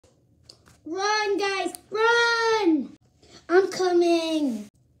Run, guys, run! I'm coming.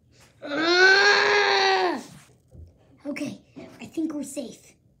 Okay, I think we're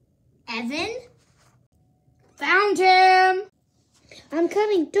safe. Evan? Found him. I'm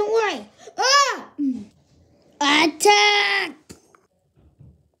coming, don't worry. Attack!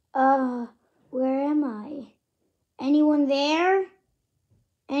 Where am I? Anyone there?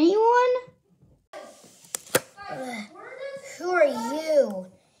 Anyone? Who are you?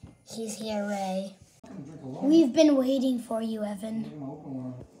 He's here, Ray. We've been waiting for you, Evan.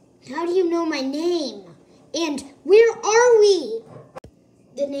 How do you know my name? And where are we?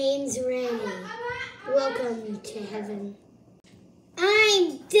 The name's Ray. Welcome to heaven.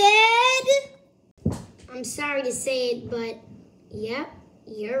 I'm dead? I'm sorry to say it, but yep,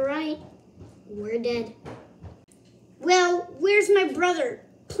 you're right. We're dead. Well, where's my brother?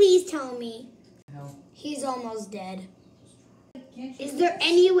 Please tell me. No. He's almost dead. Is there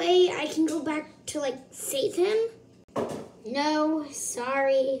any way I can go back to, save him? No,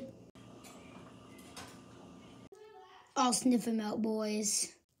 sorry. I'll sniff him out,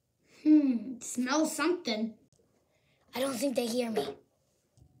 boys. Smell something. I don't think they hear me.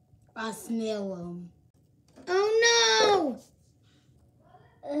 I smell them. Oh,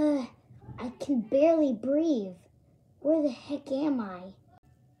 no! I can barely breathe. Where the heck am I?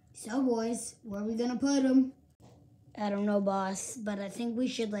 So, boys, where are we gonna put him? I don't know, boss, but I think we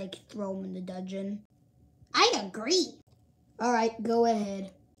should, throw him in the dungeon. I agree. All right, go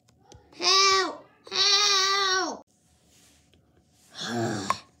ahead. Help! Help!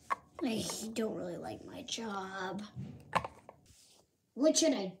 I don't really like my job. What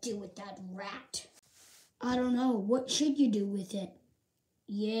should I do with that rat? I don't know. What should you do with it?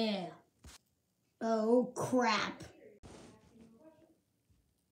 Yeah. Oh, crap.